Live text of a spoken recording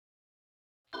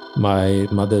My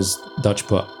mother's Dutch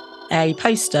pot. A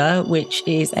poster, which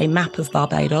is a map of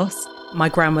Barbados. My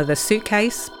grandmother's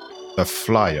suitcase. A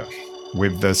flyer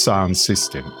with the sound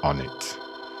system on it.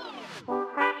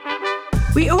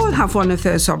 We all have one of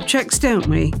those objects, don't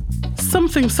we?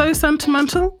 Something so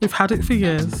sentimental, we've had it for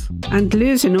years. And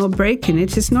losing or breaking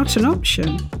it is not an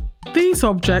option. These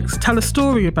objects tell a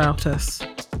story about us.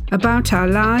 About our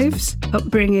lives,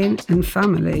 upbringing and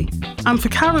family. And for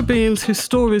Caribbeans whose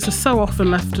stories are so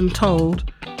often left untold,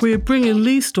 we are bringing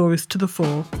these stories to the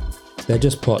fore. They're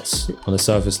just pots on the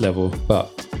surface level,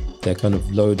 but they're kind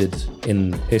of loaded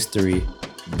in history.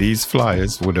 These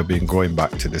flyers would have been going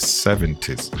back to the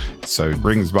 70s, so it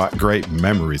brings back great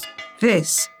memories.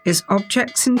 This is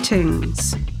Objects and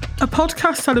Tings. A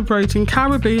podcast celebrating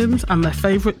Caribbeans and their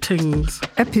favourite tings.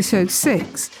 Episode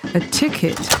 6, A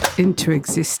Ticket into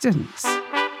Existence.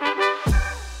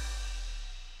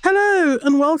 Hello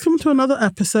and welcome to another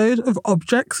episode of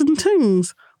Objects and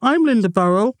Tings. I'm Linda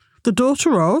Burrell, the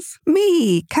daughter of...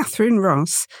 Me, Catherine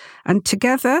Ross, and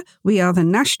together we are the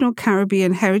National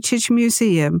Caribbean Heritage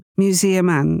Museum, Museum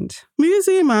And.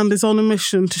 Museum And is on a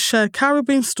mission to share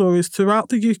Caribbean stories throughout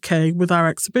the UK with our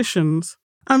exhibitions.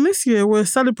 And this year we're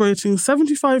celebrating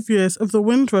 75 years of the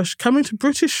Windrush coming to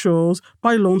British shores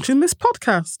by launching this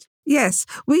podcast. Yes,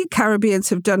 we Caribbeans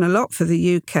have done a lot for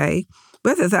the UK,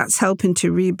 whether that's helping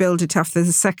to rebuild it after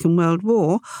the Second World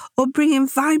War or bringing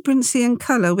vibrancy and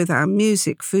colour with our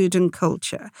music, food and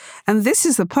culture. And this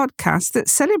is the podcast that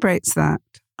celebrates that.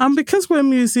 And because we're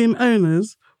museum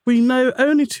owners, we know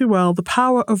only too well the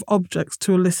power of objects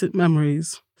to elicit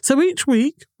memories. So each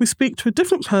week we speak to a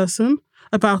different person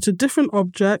about a different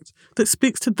object that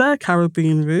speaks to their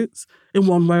Caribbean roots in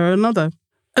one way or another.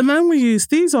 And then we use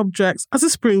these objects as a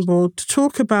springboard to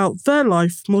talk about their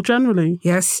life more generally.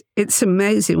 Yes, it's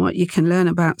amazing what you can learn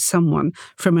about someone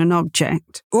from an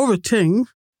object. Or a ting.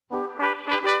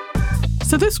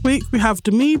 So this week we have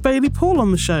Demi Bailey-Paul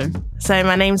on the show. So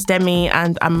my name's Demi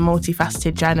and I'm a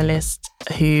multifaceted journalist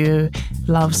who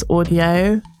loves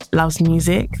audio, loves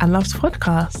music and loves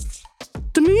podcasts.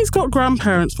 Demi's got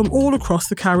grandparents from all across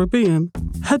the Caribbean.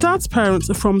 Her dad's parents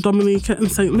are from Dominica and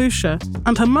St. Lucia,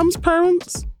 and her mum's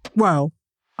parents? Well,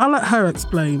 I'll let her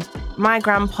explain. My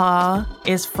grandpa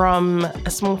is from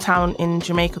a small town in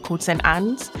Jamaica called St.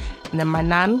 Anne's, and then my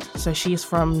nan, so she's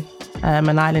from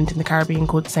an island in the Caribbean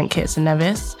called St. Kitts and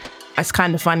Nevis. It's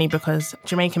kind of funny because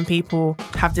Jamaican people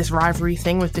have this rivalry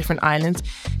thing with different islands.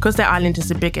 Because their island is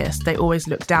the biggest, they always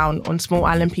look down on small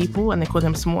island people and they call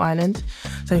them small island.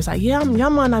 So it's like, yeah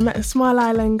man, I met a small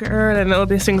island girl and all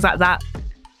these things like that.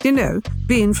 You know,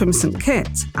 being from St.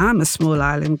 Kitts, I'm a small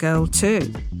island girl too.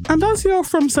 And as you're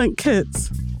from St. Kitts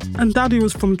and Daddy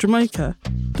was from Jamaica,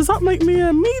 does that make me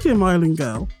a medium island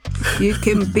girl? You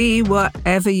can be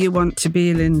whatever you want to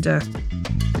be, Linda.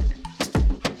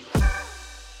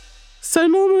 So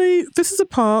normally, this is a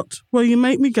part where you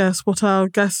make me guess what our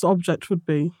guest object would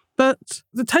be. But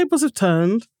the tables have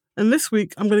turned, and this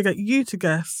week I'm going to get you to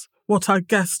guess what our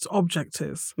guest object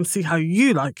is and see how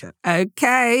you like it.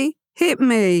 OK, hit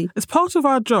me. As part of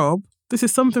our job, this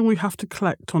is something we have to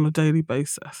collect on a daily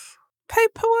basis.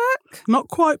 Paperwork? Not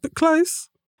quite, but close.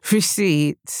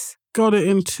 Receipts. Got it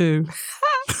in two.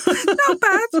 Not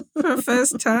bad for a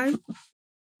first time.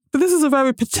 But this is a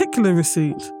very particular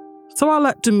receipt. So I'll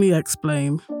let Demi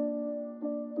explain.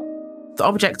 The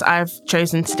object I've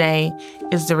chosen today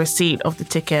is the receipt of the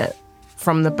ticket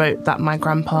from the boat that my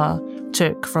grandpa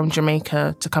took from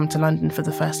Jamaica to come to London for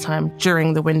the first time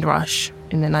during the Windrush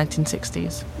in the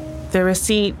 1960s. The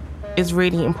receipt is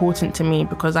really important to me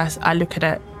because I look at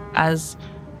it as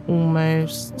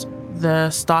almost the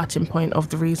starting point of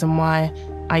the reason why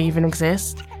I even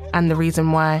exist and the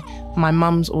reason why my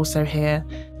mum's also here,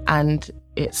 and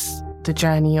it's the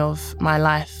journey of my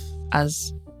life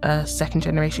as a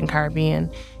second-generation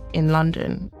Caribbean in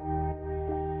London.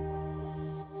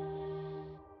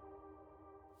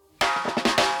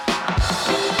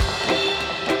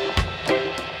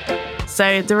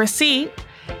 So the receipt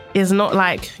is not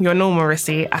like your normal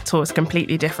receipt at all. It's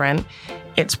completely different.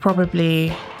 It's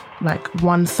probably like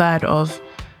 1/3 of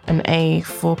an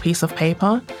A4 piece of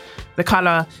paper. The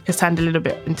colour has turned a little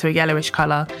bit into a yellowish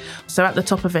colour. So at the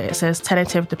top of it says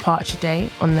tentative departure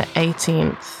date on the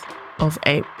 18th of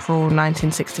April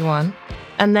 1961.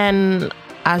 And then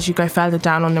as you go further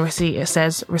down on the receipt, it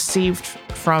says received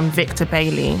from Victor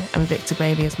Bailey, and Victor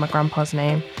Bailey is my grandpa's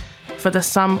name, for the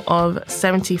sum of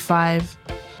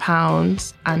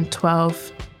 £75 and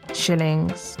 12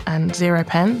 shillings and 0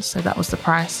 pence. So that was the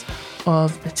price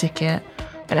of the ticket.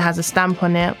 And it has a stamp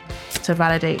on it to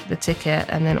validate the ticket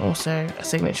and then also a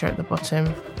signature at the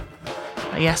bottom.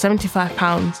 But yeah,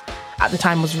 £75 at the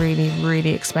time was really, really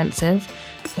expensive.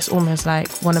 It's almost like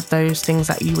one of those things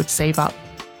that you would save up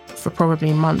for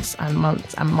probably months and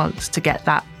months and months to get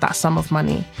that sum of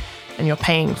money, and you're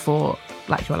paying for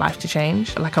like your life to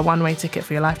change, like a one-way ticket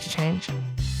for your life to change.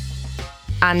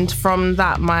 And from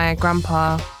that, my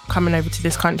grandpa coming over to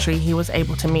this country, he was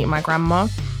able to meet my grandma.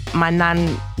 My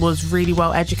nan was really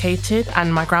well educated,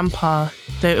 and my grandpa,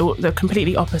 they're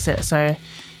completely opposite. So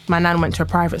my nan went to a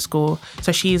private school,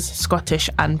 so she's Scottish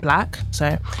and black.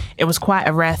 So it was quite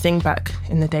a rare thing back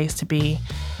in the days to be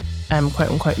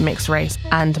quote unquote mixed race.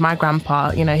 And my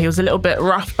grandpa, you know, he was a little bit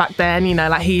rough back then, you know,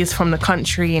 like he is from the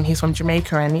country and he's from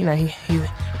Jamaica, and, you know,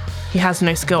 he has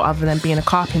no skill other than being a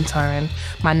carpenter. And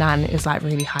my nan is like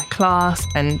really high class.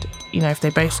 And, you know, if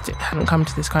they both hadn't come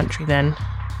to this country, then,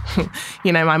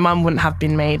 you know, my mum wouldn't have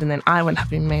been made and then I wouldn't have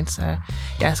been made. So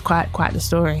yeah, it's quite the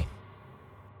story.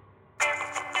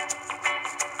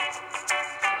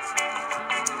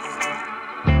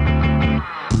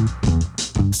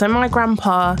 So my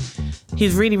grandpa,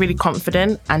 he's really, really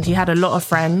confident and he had a lot of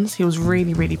friends. He was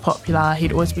really, really popular.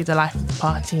 He'd always be the life of the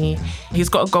party. He's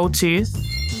got a gold tooth.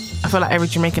 I feel like every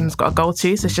Jamaican's got a gold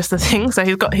tooth. It's just a thing. So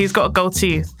he's got a gold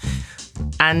tooth.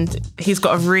 And he's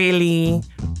got a really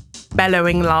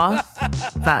bellowing laugh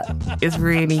that is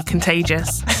really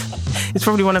contagious. It's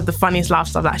probably one of the funniest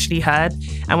laughs I've actually heard.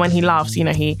 And when he laughs, you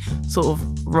know, he sort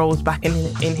of rolls back in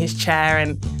his chair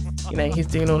and, you know, he's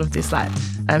doing all of this like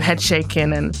head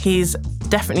shaking, and he's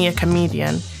definitely a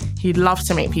comedian. He loves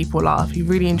to make people laugh. He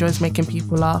really enjoys making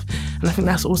people laugh. And I think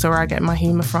that's also where I get my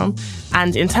humour from.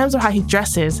 And in terms of how he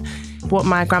dresses, what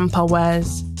my grandpa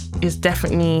wears is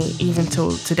definitely, even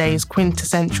till today's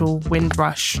quintessential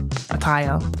Windrush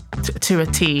attire to a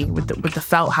T, with the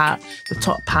felt hat, the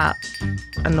top hat,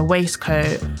 and the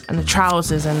waistcoat, and the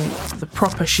trousers, and the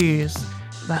proper shoes.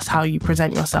 That's how you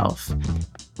present yourself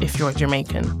if you're a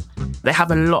Jamaican. They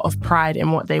have a lot of pride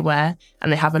in what they wear,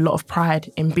 and they have a lot of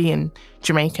pride in being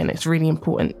Jamaican. It's really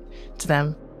important to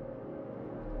them.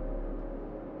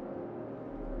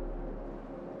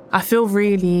 I feel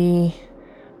really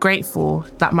grateful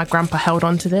that my grandpa held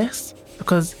on to this,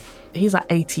 because he's like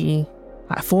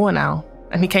 84 now,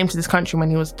 and he came to this country when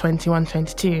he was 21,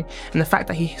 22. And the fact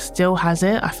that he still has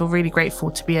it, I feel really grateful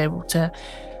to be able to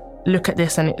look at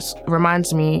this, and it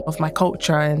reminds me of my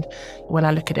culture. And when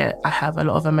I look at it, I have a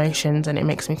lot of emotions, and it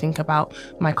makes me think about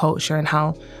my culture and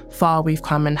how far we've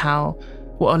come, and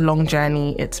what a long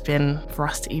journey it's been for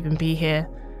us to even be here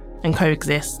and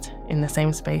coexist in the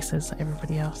same space as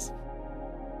everybody else.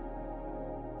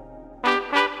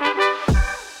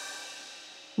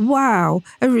 Wow,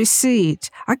 a receipt.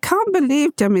 I can't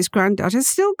believe Demi's granddad has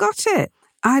still got it.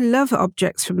 I love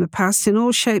objects from the past in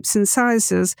all shapes and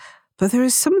sizes, but there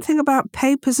is something about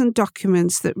papers and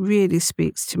documents that really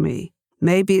speaks to me.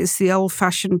 Maybe it's the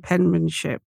old-fashioned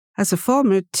penmanship. As a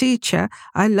former teacher,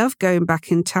 I love going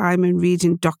back in time and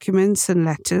reading documents and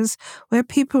letters where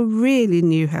people really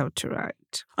knew how to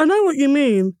write. I know what you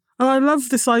mean, and I love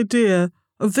this idea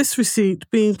of this receipt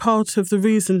being part of the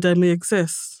reason Demi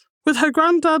exists. With her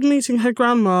granddad meeting her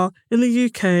grandma in the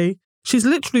UK, she's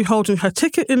literally holding her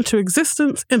ticket into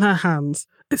existence in her hands.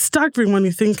 It's staggering when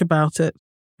you think about it.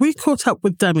 We caught up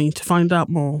with Demi to find out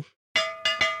more.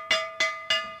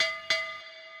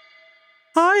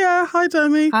 Hiya, hi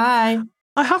Demi. Hi.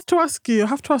 I have to ask you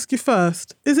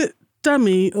first, is it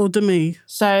Demi or Demi?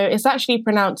 So it's actually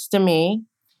pronounced Demi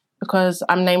because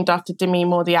I'm named after Demi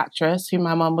Moore, the actress, who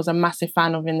my mum was a massive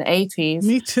fan of in the 80s.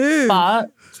 Me too.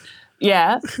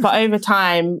 But over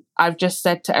time, I've just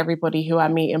said to everybody who I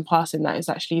meet in passing that it's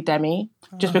actually Demi,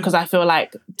 just because I feel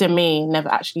like Demi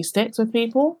never actually sticks with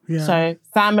people. Yeah. So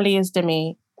family is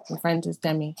Demi and friends is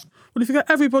Demi. Well, if you get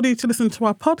everybody to listen to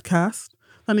our podcast,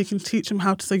 then you can teach them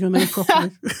how to say your name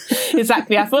properly.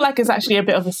 Exactly. I feel like it's actually a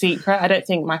bit of a secret. I don't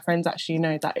think my friends actually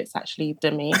know that it's actually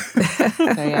Demi. So,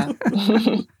 yeah.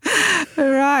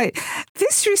 Right.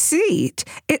 This receipt,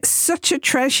 it's such a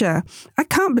treasure. I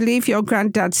can't believe your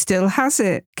granddad still has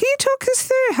it. Can you talk us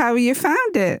through how you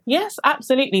found it? Yes,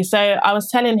 absolutely. So I was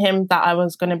telling him that I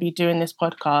was going to be doing this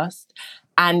podcast,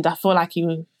 and I feel like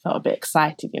he felt a bit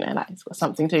excited, you know, like he's got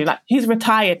something to do. Like, he's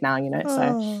retired now, you know,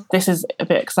 so this is a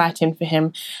bit exciting for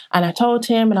him. And I told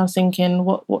him, and I was thinking,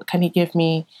 what can he give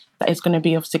me that is going to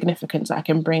be of significance that I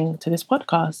can bring to this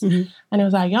podcast? Mm-hmm. And he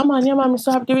was like, yeah, man, we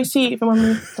still have the receipt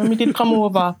when we did come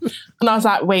over. And I was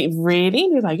like, wait, really?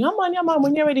 And he was like, yeah, man,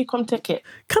 when you're ready, come take it.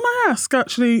 Can I ask,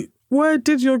 actually, where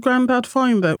did your granddad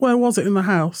find it? Where was it in the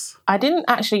house? I didn't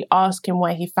actually ask him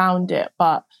where he found it,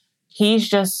 but he's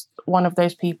just one of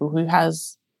those people who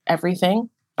has everything.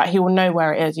 Like, he will know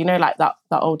where it is. You know, like that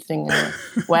old thing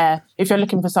where if you're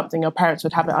looking for something, your parents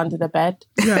would have it under the bed.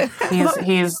 Yeah.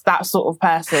 He's that sort of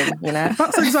person, you know.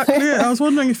 That's exactly it. I was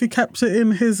wondering if he kept it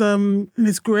in his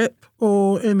grip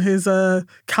or in his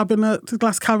cabinet, his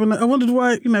glass cabinet. I wondered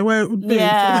where it would be.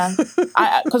 Yeah,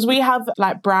 because we have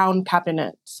like brown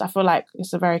cabinets. I feel like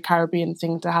it's a very Caribbean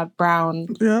thing to have brown,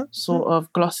 sort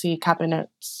of glossy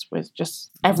cabinets with just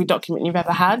every document you've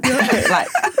ever had. Like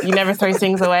you never throw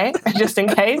things away just in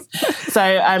case. So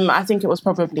I think it was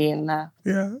probably in there.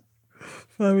 Yeah,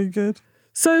 very good.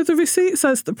 So the receipt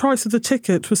says the price of the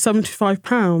ticket was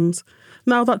 £75.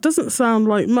 Now, that doesn't sound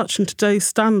like much in today's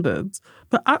standards,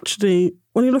 but actually,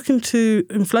 when you look into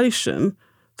inflation,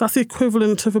 that's the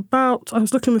equivalent of about, I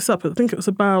was looking this up, I think it was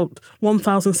about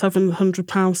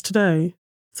 £1,700 today.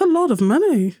 It's a lot of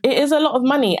money. It is a lot of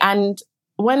money. And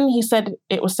when he said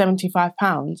it was £75,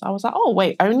 I was like, oh,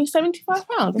 wait, only £75?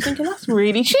 I'm thinking that's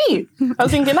really cheap. I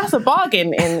was thinking that's a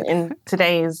bargain in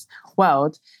today's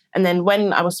world. And then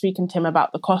when I was speaking to him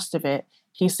about the cost of it,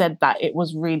 he said that it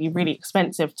was really, really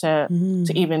expensive to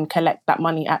even collect that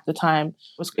money at the time.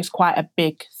 It's quite a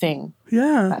big thing.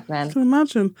 Yeah, back then. I can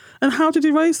imagine. And how did he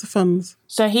raise the funds?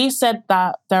 So he said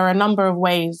that there are a number of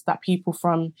ways that people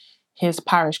from his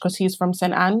parish, because he's from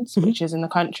St. Anne's, which is in the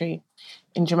country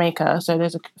in Jamaica. So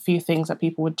there's a few things that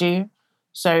people would do.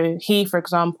 So he, for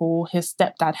example, his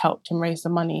stepdad helped him raise the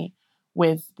money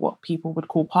with what people would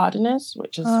call pardoners,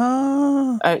 which is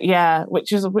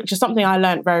which is something I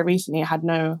learned very recently. I had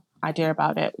no idea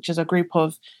about it, which is a group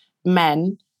of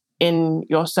men in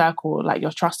your circle, like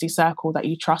your trusty circle that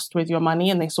you trust with your money,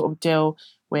 and they sort of deal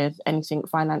with anything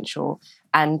financial.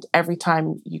 And every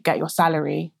time you get your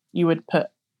salary, you would put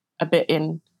a bit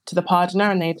in to the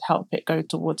pardoner and they'd help it go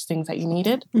towards things that you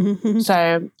needed.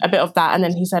 So a bit of that. And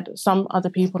then he said some other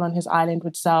people on his island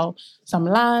would sell some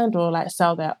land or like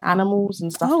sell their animals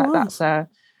and stuff that. So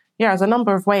yeah, there's a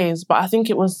number of ways, but I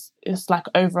think it's like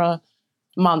over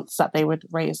months that they would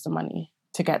raise the money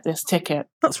to get this ticket.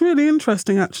 That's really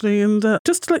interesting, actually. And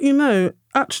just to let you know,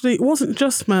 actually, it wasn't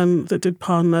just men that did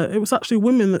Pardoner. It was actually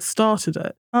women that started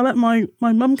it. I'll let my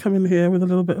mum come in here with a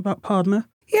little bit about Pardoner.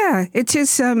 Yeah, it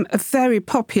is a very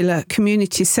popular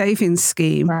community savings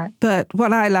scheme. Right. But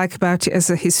what I like about it as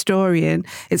a historian,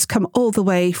 it's come all the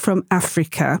way from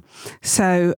Africa.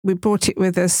 So we brought it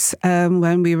with us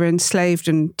when we were enslaved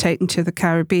and taken to the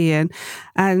Caribbean.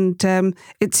 And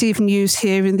it's even used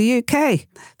here in the UK.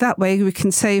 That way we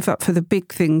can save up for the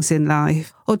big things in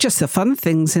life. Or just the fun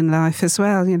things in life as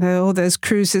well, you know, all those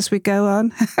cruises we go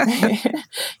on.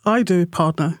 I do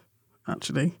Pardoner,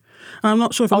 actually. And I'm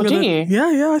not sure if I'm going to... do you?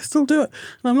 Yeah, I still do it.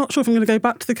 And I'm not sure if I'm going to go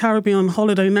back to the Caribbean on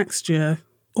holiday next year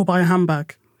or buy a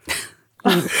handbag.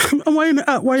 I'm weighing it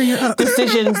up.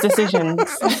 Decisions.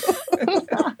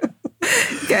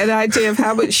 Get an idea of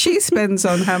how much she spends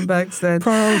on handbags then.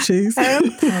 Priorities. But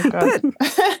in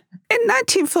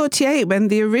 1948, when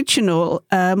the original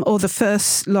or the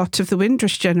first lot of the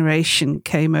Windrush generation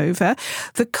came over,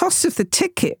 the cost of the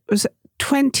ticket was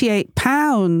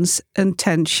 £28 and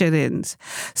 10 shillings.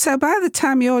 So by the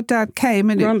time your dad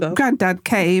came and Granddad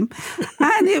came,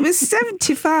 and it was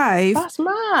 75. That's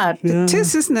mad. Yeah. It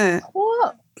is, isn't it?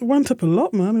 What? It went up a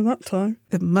lot, man, in that time.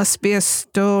 There must be a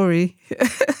story.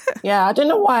 Yeah, I don't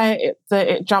know why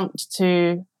it jumped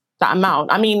to that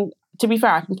amount. I mean, to be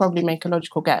fair, I can probably make a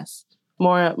logical guess.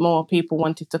 More people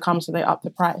wanted to come, so they upped the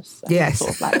price. Yes.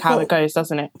 Sort of like how it goes,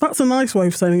 doesn't it? That's a nice way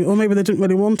of saying it. Or maybe they didn't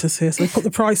really want us here, so they put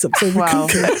the price up so we Well,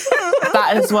 could.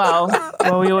 that as well.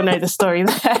 Well, we all know the story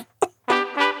there.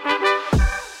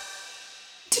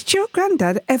 Did your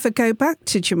granddad ever go back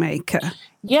to Jamaica?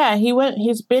 Yeah,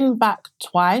 he's been back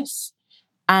twice.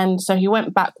 And so he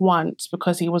went back once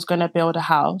because he was going to build a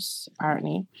house,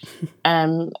 apparently.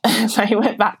 So he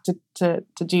went back to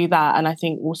do that. And I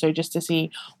think also just to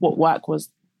see what work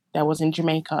there was in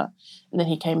Jamaica. And then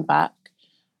he came back.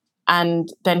 And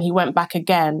then he went back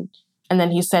again. And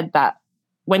then he said that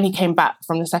when he came back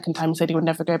from the second time, he said he would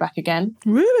never go back again.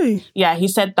 Really? Yeah, he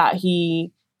said that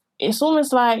it's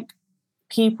almost like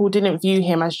people didn't view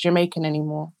him as Jamaican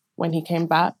anymore when he came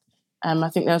back. I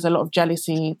think there was a lot of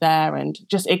jealousy there and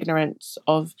just ignorance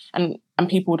and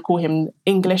people would call him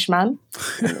Englishman,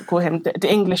 call him the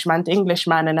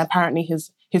Englishman. And apparently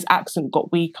his accent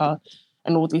got weaker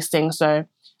and all these things. So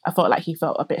I felt like he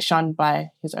felt a bit shunned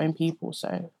by his own people.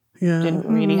 So didn't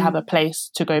really have a place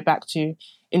to go back to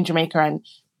in Jamaica. And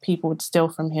people would steal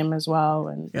from him as well.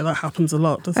 And Yeah, that happens a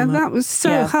lot, doesn't And it? that was so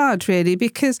Yeah. hard, really,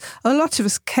 because a lot of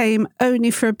us came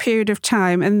only for a period of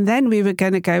time and then we were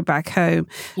going to go back home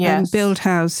and Yes. build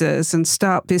houses and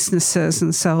start businesses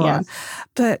and so on. Yes.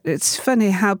 But it's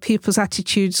funny how people's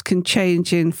attitudes can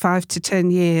change in 5 to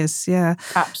 10 years. Yeah,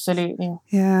 absolutely.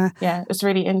 yeah, Yeah, it's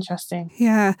really interesting.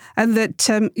 yeah. And that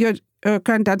your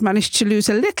granddad managed to lose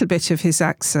a little bit of his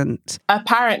accent.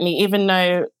 Apparently, even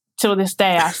though till this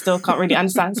day I still can't really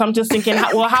understand. So I'm just thinking,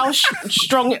 how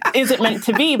strong is it meant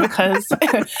to be? Because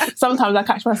sometimes I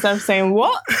catch myself saying,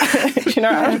 what? Do you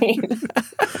know what I mean?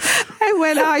 And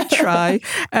when I try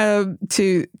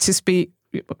to speak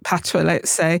patois, let's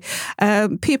say,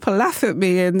 people laugh at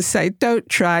me and say, don't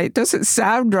try, it doesn't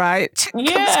sound right. It comes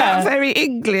Yeah. out very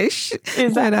English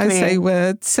when I Exactly. say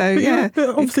words. So, But yeah. but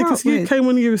obviously, because you can't came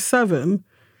when you were 7,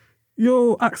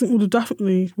 your accent would have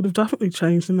definitely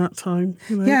changed in that time.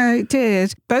 You know? Yeah, it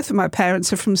did. Both of my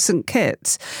parents are from St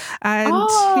Kitts. And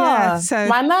yeah, so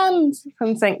my nan's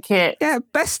from St. Kitts. yeah,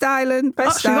 best island.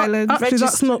 Actually,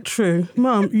 that's not true.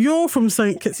 Mum, you're from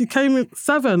St. Kitts. You came at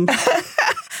 7.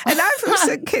 And I'm from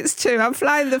St Kitts too. I'm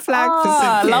flying the flag for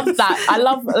I St Kitts. love that. I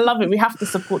love it. We have to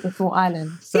support the small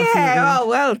islands. Yeah, oh,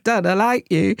 well done. I like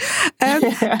you.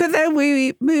 But then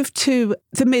we moved to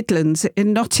the Midlands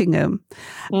in Nottingham.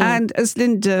 And as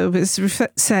Linda was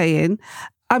saying,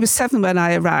 I was 7 when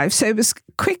I arrived, so it was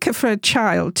quicker for a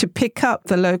child to pick up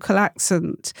the local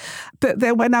accent. But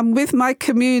then when I'm with my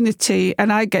community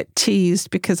and I get teased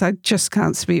because I just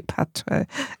can't speak patois,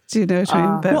 do you know what I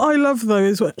mean? But What I love, though,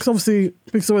 is because obviously,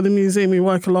 because we're in the museum, we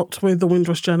work a lot with the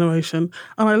Windrush generation.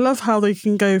 And I love how they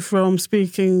can go from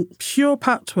speaking pure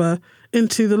patois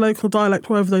into the local dialect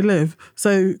wherever they live.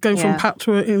 So going from Yeah.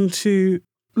 patois into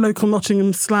local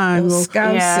Nottingham slang or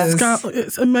Scousers.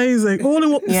 it's amazing. All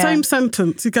in the Yeah. same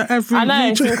sentence. You get every I know,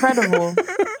 it's region. incredible.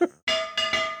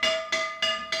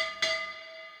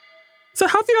 So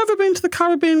have you ever been to the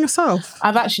Caribbean yourself?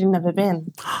 I've actually never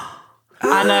been.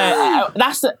 I know.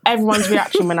 That's everyone's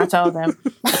reaction when I tell them.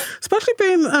 Especially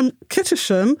being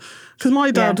Kittishan, because my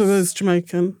dad Yes. was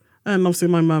Jamaican and obviously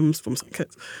my mum's from St.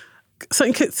 Kitts.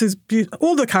 St. Kitts is beautiful.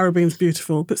 All the Caribbean's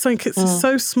beautiful, but St. Kitts is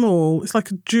so small. It's like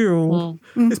a jewel.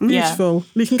 It's beautiful.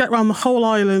 And you can get around the whole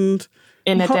island.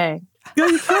 In a day. Yeah,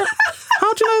 you can.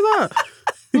 How do you know that?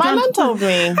 My nan told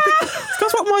me.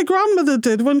 That's what my grandmother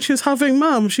did when she was having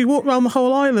Mum. She walked around the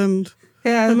whole island.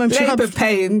 Yeah, And then she had- labour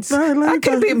pains. Yeah, I labour.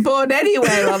 could have been born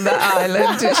anywhere on that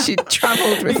island if she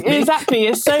travelled with me. Exactly.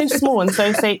 It's so small and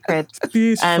so sacred.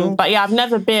 Beautiful. But yeah, I've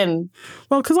never been.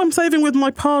 Well, because I'm saving with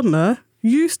my partner,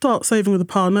 you start saving with a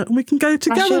partner and we can go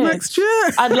together should. next year.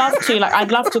 I'd love to.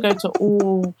 I'd love to go to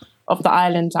all of the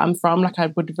islands I'm from.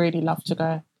 I would really love to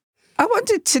go. I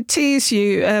wanted to tease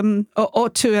you or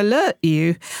to alert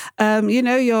you. You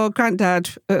know, your granddad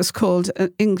was called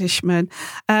an Englishman.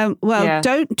 Yeah.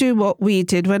 Don't do what we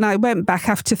did. When I went back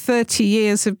after 30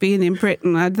 years of being in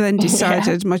Britain, I then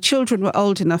decided my children were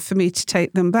old enough for me to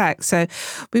take them back. So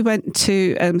we went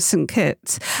to St.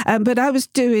 Kitts. But I was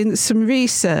doing some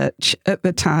research at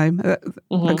the time.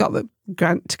 I got the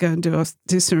grant to go and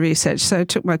do some research, so I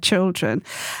took my children,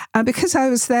 and because I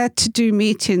was there to do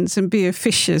meetings and be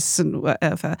officious and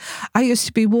whatever, I used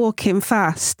to be walking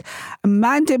fast and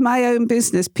minding my own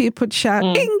business. People would shout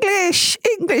English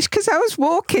because I was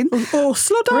walking. Oh,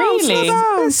 slow down, Really?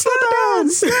 Slow down.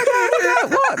 I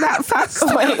don't walk that fast.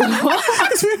 Wait, what?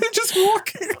 Because we were just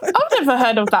walking. I've never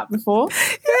heard of that before.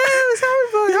 Yeah, it was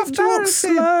horrible. You have to walk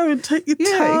Embarrassing. slow and take your time.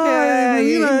 Yeah, and,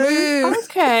 you move.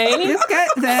 Okay. You get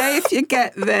there if you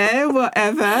get there,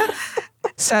 whatever.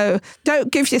 So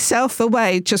don't give yourself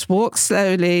away. Just walk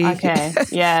slowly. Okay.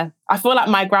 Yeah. I feel like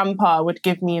my grandpa would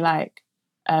give me a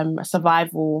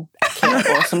survival kit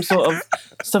or some sort of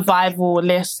survival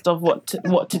list of what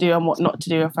to do and what not to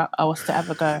do if I was to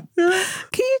ever go.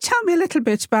 Can you tell me a little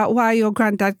bit about why your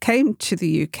granddad came to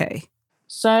the UK?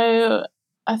 So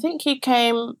I think he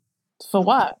came for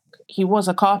work. He was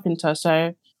a carpenter.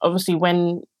 So obviously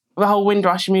when the whole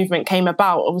Windrush movement came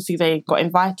about, obviously they got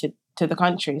invited to the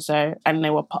country. So, and they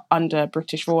were under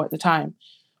British rule at the time.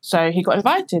 So he got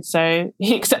invited. So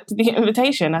he accepted the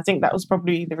invitation. I think that was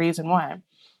probably the reason why.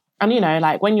 And, you know,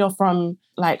 when you're from,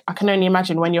 I can only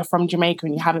imagine when you're from Jamaica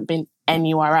and you haven't been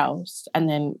anywhere else, and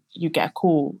then you get a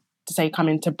call to say, come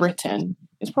into Britain.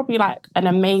 It's probably an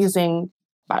amazing,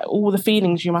 all the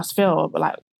feelings you must feel,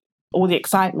 but all the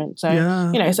excitement. So,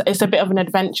 Yeah. you know, it's a bit of an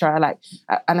adventure.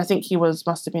 And I think he must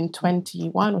have been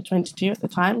 21 or 22 at the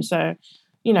time. So,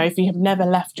 you know, if you have never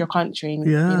left your country and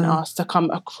been asked to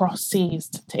come across seas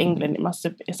to England,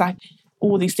 it's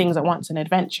all these things at once, an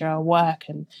adventure, work,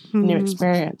 and new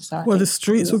experience. So the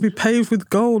streets would be paved with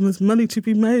gold and there's money to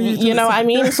be made. You know what I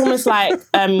mean? It's almost like,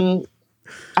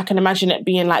 I can imagine it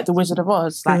being like the Wizard of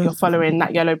Oz, like you're following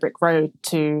that yellow brick road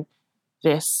to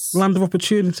this land of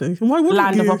opportunity. And why wouldn't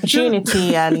land you? of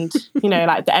opportunity and, you know,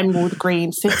 like the emerald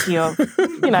green city of,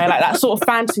 you know, like that sort of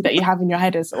fantasy that you have in your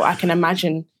head is what I can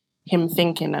imagine him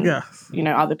thinking and, you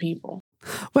know, other people.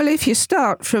 Well, if you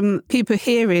start from people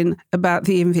hearing about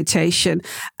the invitation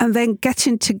and then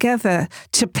getting together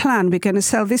to plan, we're going to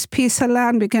sell this piece of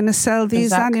land, we're going to sell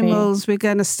these animals, we're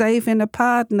going to save in a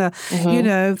partner, you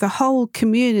know, the whole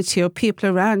community or people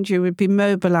around you would be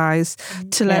mobilised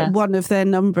to let one of their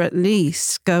number at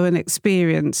least go and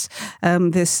experience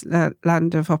this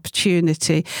land of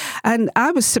opportunity. And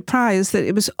I was surprised that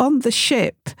it was on the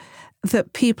ship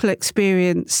that people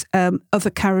experience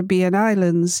other Caribbean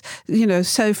islands. You know,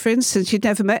 so for instance, you'd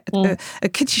never met a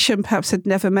Kitishan perhaps had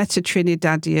never met a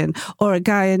Trinidadian or a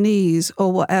Guyanese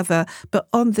or whatever, but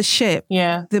on the ship,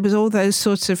 there was all those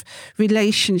sorts of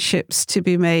relationships to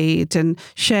be made and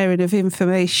sharing of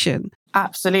information.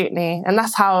 Absolutely. And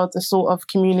that's how the sort of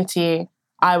community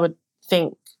I would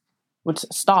think would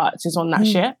start, is on that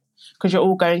ship, because you're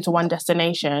all going to one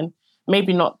destination,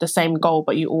 maybe not the same goal,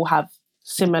 but you all have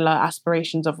similar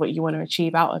aspirations of what you want to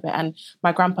achieve out of it. And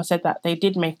my grandpa said that they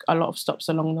did make a lot of stops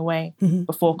along the way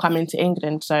before coming to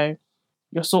England. So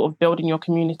you're sort of building your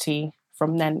community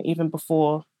from then, even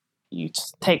before you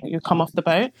come off the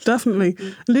boat. Definitely.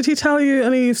 And did he tell you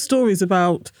any stories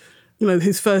about, you know,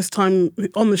 his first time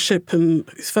on the ship and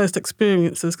his first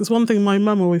experiences? Because one thing my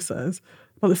mum always says,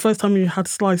 about the first time you had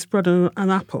sliced bread and an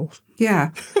apple. Yeah,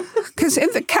 because in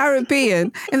the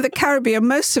Caribbean,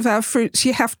 most of our fruits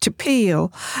you have to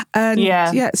peel. And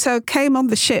so it came on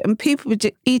the ship and people were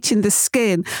eating the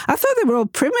skin. I thought they were all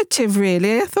primitive,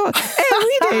 really. I thought, hey,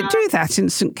 we don't do that in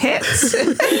St. Kitts.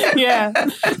 St.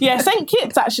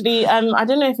 Kitts, actually, I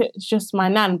don't know if it's just my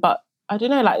nan, but I don't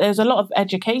know, like there's a lot of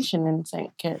education in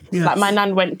St. Kitts. Yes. Like my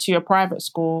nan went to a private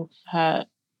school. Her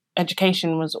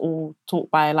education was all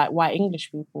taught by like white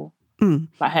English people.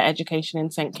 Like her education in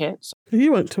St. Kitts.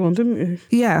 You went to one, didn't you?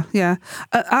 Yeah.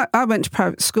 I went to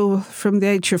private school from the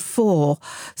age of 4.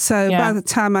 So by the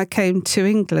time I came to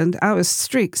England, I was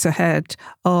streaks ahead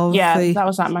of the that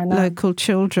was like my nan. Local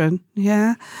children.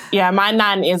 Yeah. Yeah, my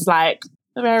nan is like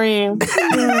very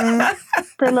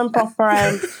prim and proper.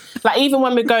 And like even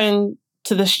when we're going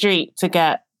to the street to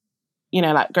get, you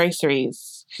know, like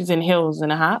groceries, she's in heels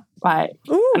and a hat, like,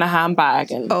 and a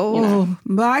handbag. And, you know.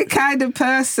 My kind of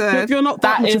person. You're not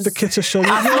that much of the Kitishan.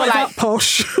 I feel like that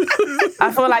posh.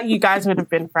 I feel like you guys would have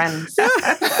been friends.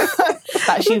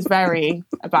 Like she's very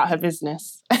about her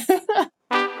business.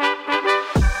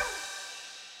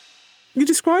 You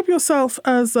describe yourself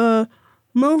as a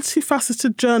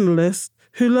multifaceted journalist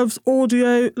who loves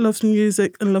audio, loves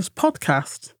music, and loves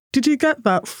podcasts. Did you get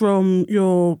that from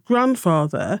your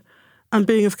grandfather? And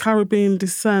being of Caribbean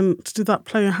descent, did that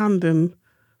play a hand in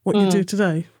what you do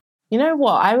today? You know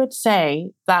what? I would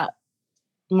say that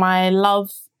my love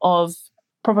of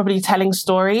probably telling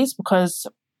stories, because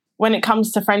when it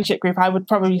comes to friendship group, I would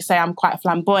probably say I'm quite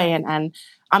flamboyant and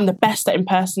I'm the best at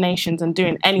impersonations and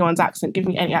doing anyone's accent. Give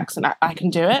me any accent, I can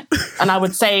do it. And I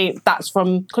would say that's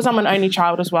because I'm an only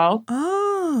child as well.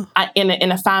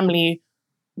 In a family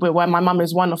where my mum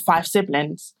is one of 5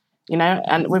 siblings. You know,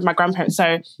 and with my grandparents.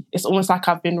 So it's almost like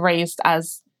I've been raised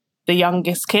as the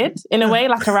youngest kid in a way,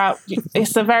 like around,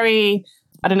 it's a very,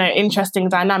 I don't know, interesting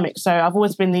dynamic. So I've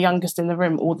always been the youngest in the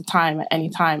room all the time, at any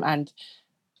time. And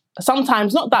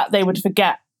sometimes, not that they would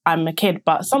forget I'm a kid,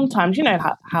 but sometimes, you know,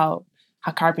 how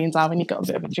Caribbeans are when you get a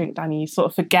bit of a drink down, you sort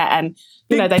of forget. And,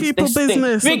 you know, big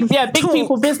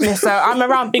people business. So I'm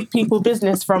around big people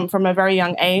business from a very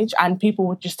young age, and people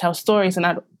would just tell stories and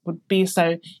I would be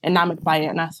so enamored by it.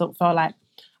 And I felt like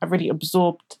I really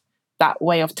absorbed that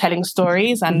way of telling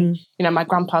stories. And, you know, my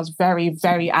grandpa's very,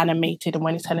 very animated. And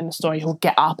when he's telling a story, he'll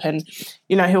get up and,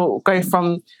 you know, he'll go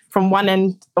from one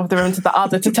end of the room to the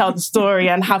other to tell the story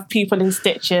and have people in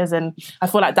stitches. And I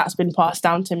feel like that's been passed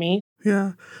down to me.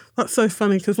 Yeah, that's so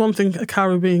funny because one thing a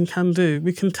Caribbean can do,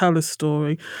 we can tell a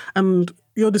story. And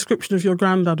your description of your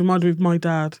granddad reminded me of my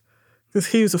dad because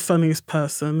he was the funniest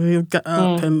person. And he'll get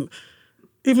up and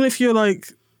even if you're like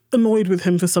annoyed with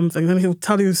him for something, then he'll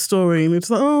tell you a story and it's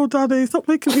like, oh, Daddy, stop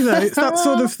making me that. It's that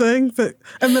sort of thing.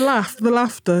 And the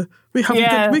laughter. We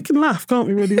can laugh, can't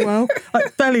we, really well?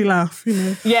 Like belly laugh, you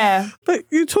know. Yeah. But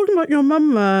you're talking about your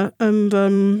mum there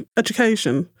and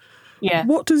education. Yeah.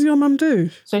 What does your mum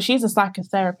do? So she's a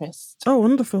psychotherapist. Oh,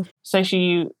 wonderful. So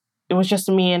it was just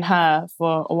me and her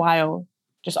for a while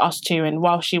just us two. And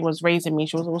while she was raising me,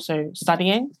 she was also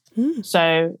studying.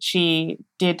 So she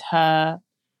did her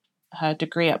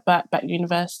degree at Birkbeck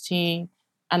University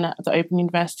and at the Open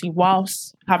University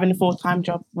whilst having a full-time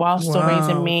job, whilst still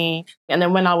raising me. And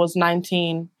then when I was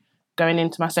 19, going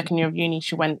into my second year of uni,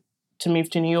 she went to move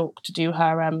to New York to do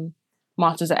her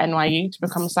master's at NYU to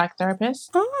become a psychotherapist.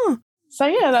 Oh. So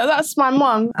yeah, that's my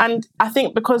mom. And I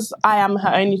think because I am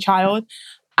her only child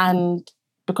and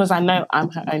because I know I'm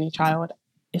her only child,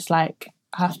 it's like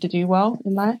I have to do well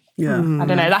in life. Yeah. I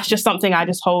don't know. That's just something I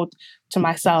just hold to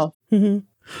myself. Mm-hmm.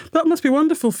 That must be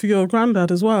wonderful for your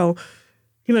granddad as well.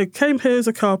 You know, came here as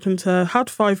a carpenter, had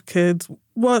 5 kids,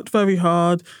 worked very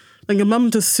hard, and your mum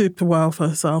does super well for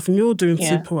herself and you're doing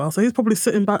super well. So he's probably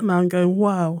sitting back now and going,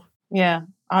 wow. Yeah.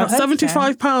 That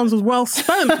 £75 was well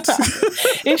spent.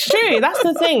 It's true. That's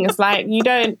the thing. It's like you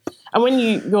don't... And when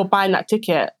you're buying that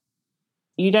ticket,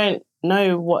 you don't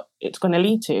know what it's going to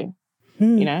lead to.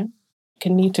 You know? It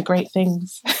can lead to great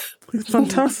things. It's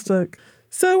fantastic.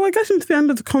 So we're getting to the end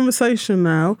of the conversation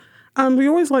now, and we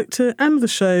always like to end the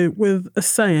show with a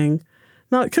saying.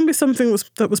 Now, it can be something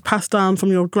that was passed down from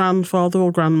your grandfather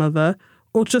or grandmother,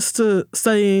 or just a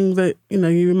saying that, you know,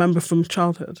 you remember from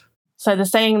childhood. So the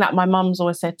saying that my mum's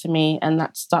always said to me and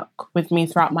that stuck with me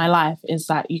throughout my life is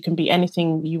that you can be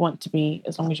anything you want to be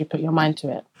as long as you put your mind to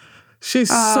it. She's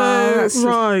so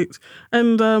right.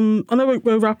 And I know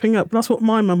we're wrapping up, but that's what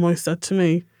my mum always said to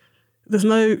me. There's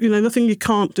nothing you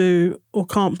can't do or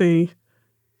can't be.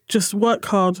 Just work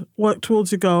hard, work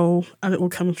towards your goal, and it will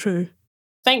come true.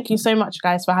 Thank you so much,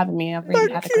 guys, for having me. I've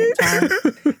really had a great time.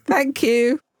 Thank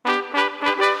you.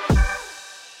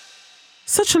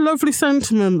 Such a lovely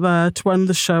sentiment there to end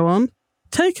the show on.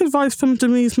 Take advice from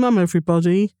Demi's mum,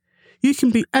 everybody. You can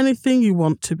be anything you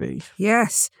want to be.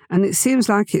 Yes, and it seems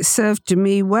like it served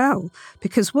Demi well,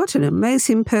 because what an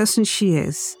amazing person she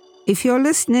is. If you're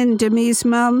listening, Demi's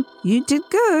mum, you did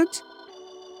good.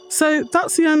 So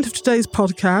that's the end of today's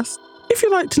podcast. If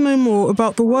you'd like to know more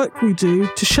about the work we do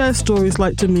to share stories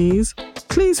like Demi's,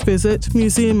 please visit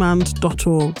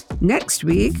museumand.org. Next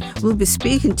week, we'll be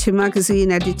speaking to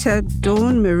magazine editor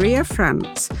Dawn Maria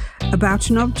France about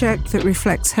an object that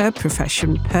reflects her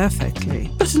profession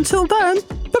perfectly. But until then,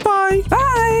 bye-bye.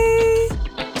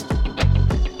 Bye!